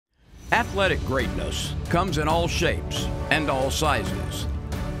Athletic greatness comes in all shapes and all sizes.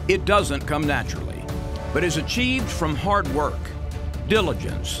 It doesn't come naturally, but is achieved from hard work,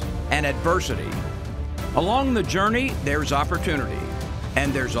 diligence, and adversity. Along the journey, there's opportunity,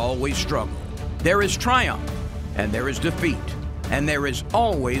 and there's always struggle. There is triumph, and there is defeat, and there is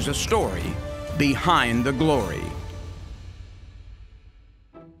always a story behind the glory.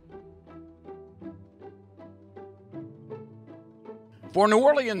 For New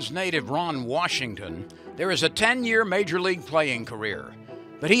Orleans native Ron Washington, there is a 10-year Major League playing career,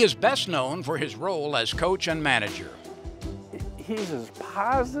 but he is best known for his role as coach and manager. He's as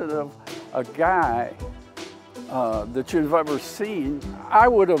positive a guy that you've ever seen. I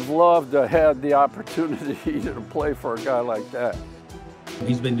would have loved to have the opportunity to play for a guy like that.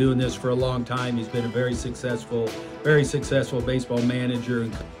 He's been doing this for a long time. He's been a very successful baseball manager.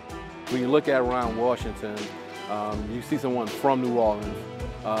 When you look at Ron Washington, you see someone from New Orleans,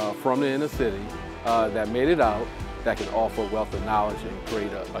 from the inner city, that made it out, that can offer wealth of knowledge and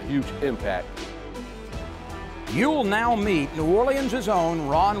create a huge impact. You'll now meet New Orleans' own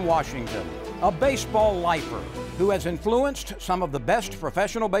Ron Washington, a baseball lifer who has influenced some of the best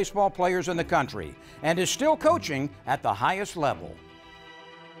professional baseball players in the country and is still coaching at the highest level.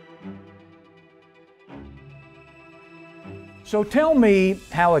 So tell me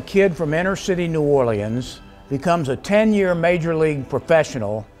how a kid from inner city New Orleans becomes a 10-year Major League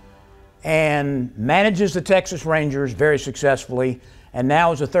professional and manages the Texas Rangers very successfully, and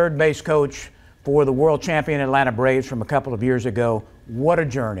now is a third base coach for the world champion Atlanta Braves from a couple of years ago. What a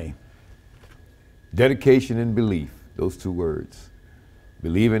journey. Dedication and belief, those two words.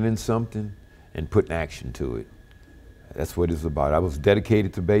 Believing in something and putting action to it. That's what it's about. I was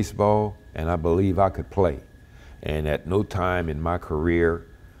dedicated to baseball, and I believe I could play. And at no time in my career,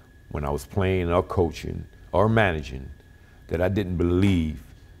 when I was playing or coaching or managing, that I didn't believe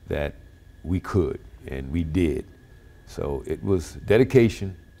that we could, and we did. So it was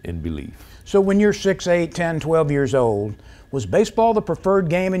dedication and belief. So when you're 6, 8, 10, 12 years old, was baseball the preferred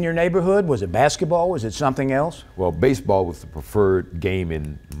game in your neighborhood? Was it basketball? Was it something else? Well, baseball was the preferred game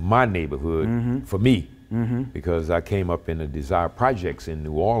in my neighborhood for me, because I came up in the Desire Projects in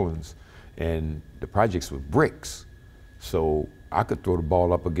New Orleans, and the projects were bricks. So I could throw the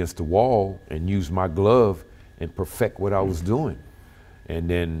ball up against the wall and use my glove and perfect what I was doing. And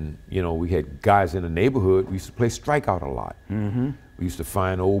then, you know, we had guys in the neighborhood, we used to play strikeout a lot. We used to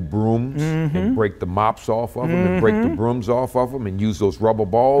find old brooms and break the mops off of them and break the brooms off of them and use those rubber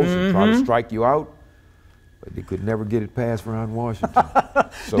balls and try to strike you out. But they could never get it past Ron Washington.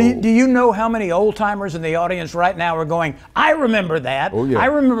 So, do you know how many old timers in the audience right now are going, I remember that. Oh, yeah. I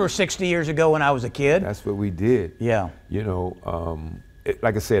remember 60 years ago when I was a kid. that's what we did. Yeah. You know,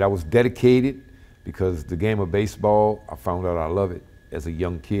 like I said, I was dedicated because the game of baseball, I found out I love it as a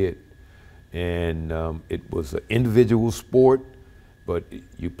young kid. And it was an individual sport, but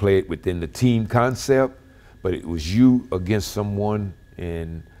you play it within the team concept, but it was you against someone,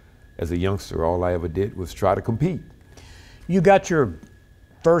 and as a youngster, all I ever did was try to compete. You got your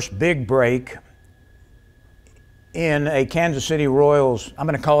first big break in a Kansas City Royals, I'm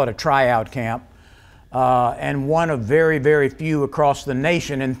going to call it a tryout camp, and one of very, very few across the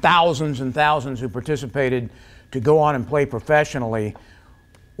nation, and thousands who participated to go on and play professionally.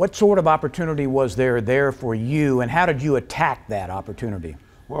 What sort of opportunity was there for you, and how did you attack that opportunity?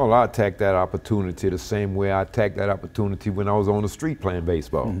 Well, I attacked that opportunity the same way I attacked that opportunity when I was on the street playing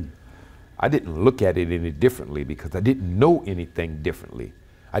baseball. I didn't look at it any differently because I didn't know anything differently.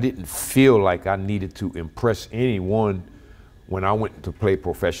 I didn't feel like I needed to impress anyone when I went to play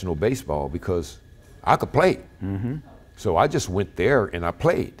professional baseball because I could play. So I just went there and I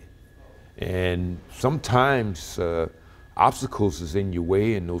played. And sometimes obstacles is in your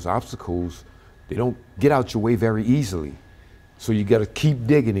way, and those obstacles, they don't get out your way very easily. So you got to keep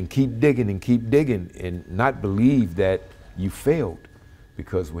digging and keep digging and keep digging and not believe that you failed.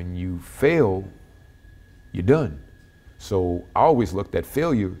 Because when you fail, you're done. So I always looked at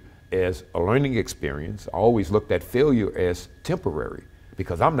failure as a learning experience. I always looked at failure as temporary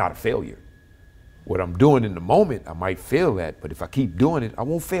because I'm not a failure. What I'm doing in the moment, I might fail at, but if I keep doing it, I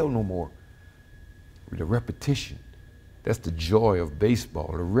won't fail no more. The repetition, that's the joy of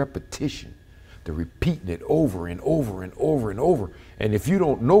baseball, the repetition, the repeating it over and over and over and over. And if you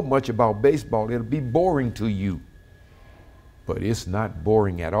don't know much about baseball, it'll be boring to you. But it's not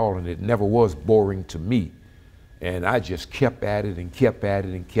boring at all, and it never was boring to me. And I just kept at it and kept at it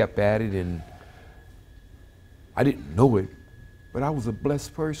and kept at it, and I didn't know it, but I was a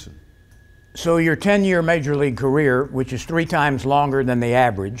blessed person. So your 10-year Major League career, which is 3 times longer than the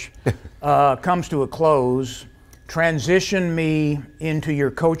average, comes to a close Transition me into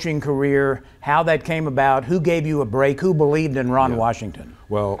your coaching career, how that came about, who gave you a break, who believed in Ron Washington?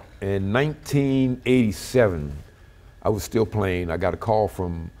 Well, in 1987, I was still playing. I got a call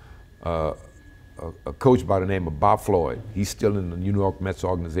from a coach by the name of Bob Floyd. He's still in the New York Mets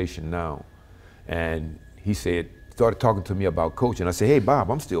organization now. And he started talking to me about coaching. I said, hey,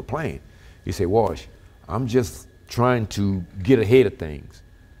 Bob, I'm still playing. He said, Wash, I'm just trying to get ahead of things.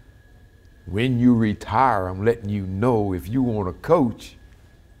 When you retire, I'm letting you know if you want to coach,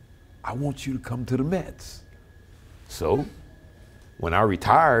 I want you to come to the Mets. So when I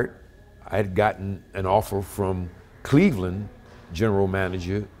retired, I had gotten an offer from Cleveland general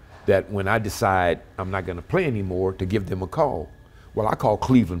manager that when I decide I'm not going to play anymore, to give them a call. Well, I called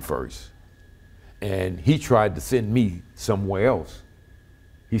Cleveland first, and he tried to send me somewhere else.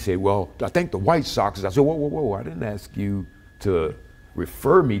 He said, well, I think the White Sox. I said, whoa, whoa, whoa, I didn't ask you to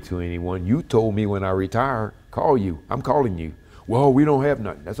refer me to anyone. You told me when I retire, call you. I'm calling you. Well, we don't have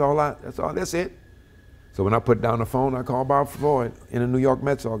nothing. That's it. So when I put down the phone, I called Bob Floyd in the New York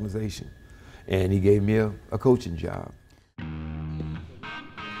Mets organization, and he gave me a coaching job.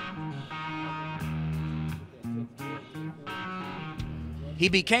 He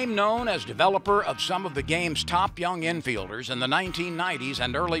became known as developer of some of the game's top young infielders in the 1990s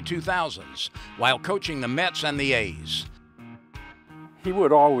and early 2000s, while coaching the Mets and the A's. He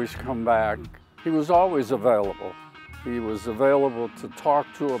would always come back. He was always available. He was available to talk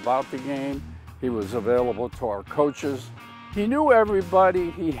to about the game. He was available to our coaches. He knew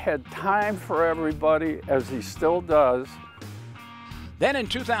everybody. He had time for everybody, as he still does. Then in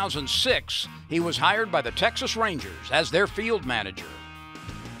 2006, he was hired by the Texas Rangers as their field manager.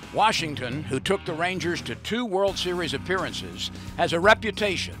 Washington, who took the Rangers to 2 World Series appearances, has a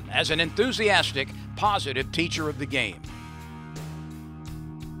reputation as an enthusiastic, positive teacher of the game.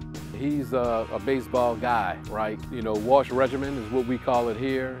 He's a baseball guy, right? You know, Wash regimen is what we call it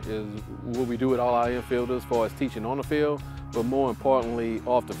here, is what we do with all our infielders as far as teaching on the field, but more importantly,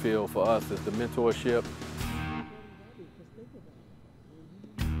 off the field for us is the mentorship.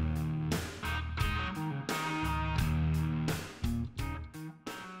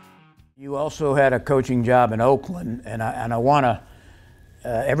 You also had a coaching job in Oakland, and I want to,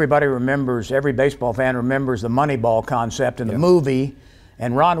 everybody remembers, every baseball fan remembers the Moneyball concept in the movie.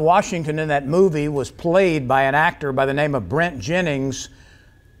 And Ron Washington in that movie was played by an actor by the name of Brent Jennings.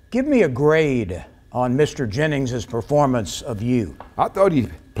 Give me a grade on Mr. Jennings' performance of you. I thought he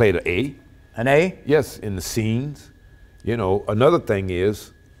played an A. An A? Yes, in the scenes. You know, another thing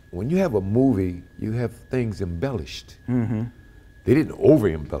is, when you have a movie, you have things embellished. Mm-hmm. They didn't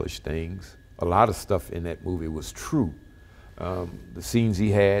over-embellish things. A lot of stuff in that movie was true. The scenes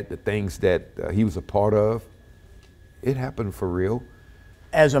he had, the things that he was a part of, it happened for real.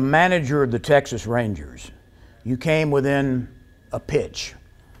 As a manager of the Texas Rangers, you came within a pitch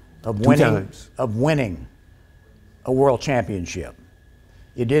of winning a world championship.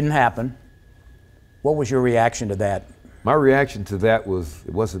 It didn't happen. What was your reaction to that? My reaction to that was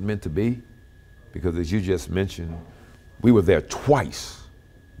it wasn't meant to be, because as you just mentioned, we were there twice,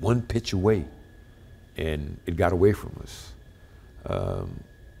 1 pitch away, and it got away from us.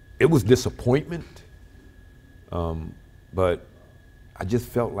 It was disappointment, but I just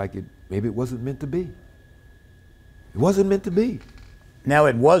felt like maybe it wasn't meant to be. It wasn't meant to be. Now,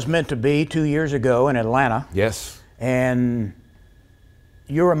 it was meant to be 2 years ago in Atlanta. Yes. And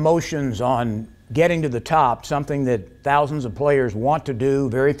your emotions on getting to the top, something that thousands of players want to do,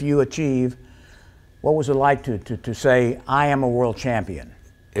 very few achieve. What was it like to say, I am a world champion?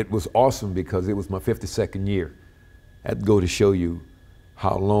 It was awesome because it was my 52nd year. I'd go to show you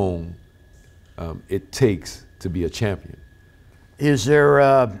how long it takes to be a champion. Is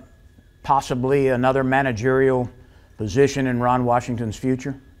there possibly another managerial position in Ron Washington's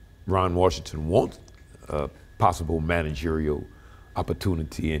future? Ron Washington wants a possible managerial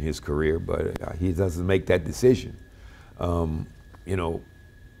opportunity in his career, but he doesn't make that decision. You know,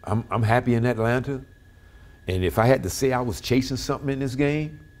 I'm happy in Atlanta, and if I had to say I was chasing something in this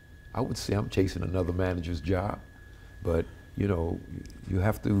game, I would say I'm chasing another manager's job. But you know, you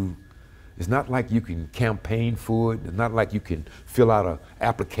have to. It's not like you can campaign for it. It's not like you can fill out an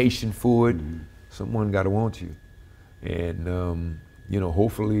application for it. Mm-hmm. Someone got to want you, and you know,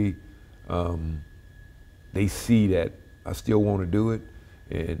 hopefully they see that I still want to do it,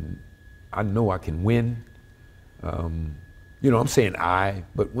 and I know I can win. You know, I'm saying I,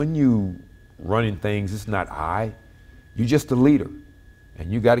 but when you running things, it's not I. You're just a leader,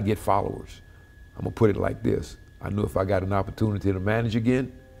 and you got to get followers. I'm gonna put it like this: I know if I got an opportunity to manage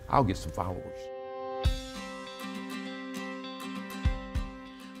again, I'll get some followers.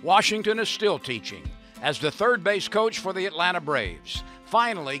 Washington is still teaching, as the third base coach for the Atlanta Braves,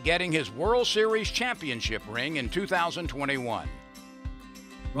 finally getting his World Series championship ring in 2021.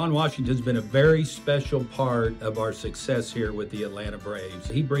 Ron Washington's been a very special part of our success here with the Atlanta Braves.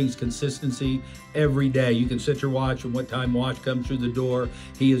 He brings consistency every day. You can set your watch and what time Wash comes through the door.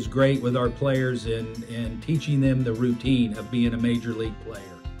 He is great with our players and teaching them the routine of being a major league player.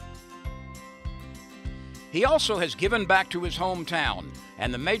 He also has given back to his hometown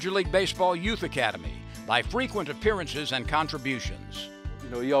and the Major League Baseball Youth Academy by frequent appearances and contributions. You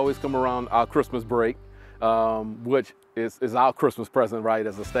know, he always come around our Christmas break, which is our Christmas present, right,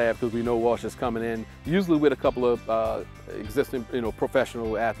 as a staff, because we know Wash is coming in, usually with a couple of existing,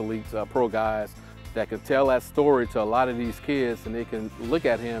 professional athletes, pro guys, that can tell that story to a lot of these kids, and they can look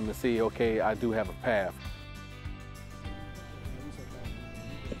at him and see, okay, I do have a path.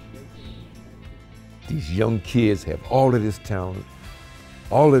 These young kids have all of this talent,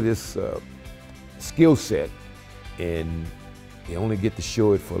 all of this skill set, and they only get to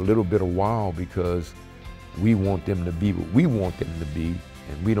show it for a little bit of while because we want them to be what we want them to be,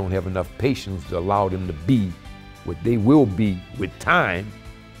 and we don't have enough patience to allow them to be what they will be with time,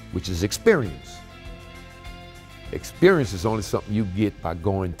 which is experience. Experience is only something you get by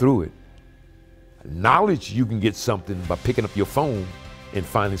going through it. Knowledge, you can get something by picking up your phone and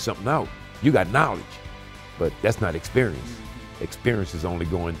finding something out. You got knowledge, but that's not experience. Experience is only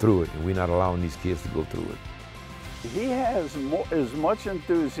going through it, and we're not allowing these kids to go through it. He has as much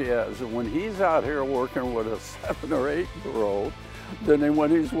enthusiasm when he's out here working with a 7 or 8-year-old than when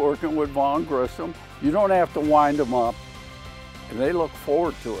he's working with Vaughn Grissom. You don't have to wind them up, and they look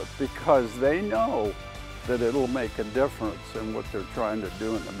forward to it because they know that it'll make a difference in what they're trying to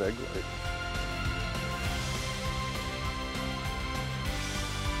do in the big league.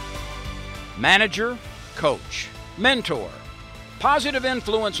 Manager, coach, mentor, positive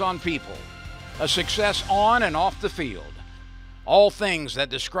influence on people, a success on and off the field. All things that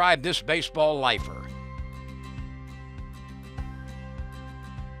describe this baseball lifer.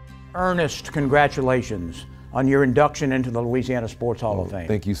 Ernest, congratulations on your induction into the Louisiana Sports Hall of Fame.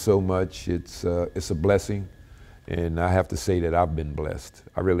 Thank you so much. It's a blessing, and I have to say that I've been blessed.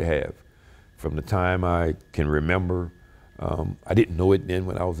 I really have. From the time I can remember, I didn't know it then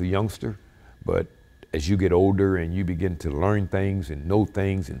when I was a youngster, but as you get older and you begin to learn things and know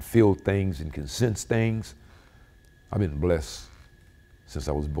things and feel things and can sense things, I've been blessed since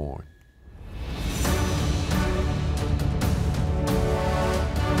I was born.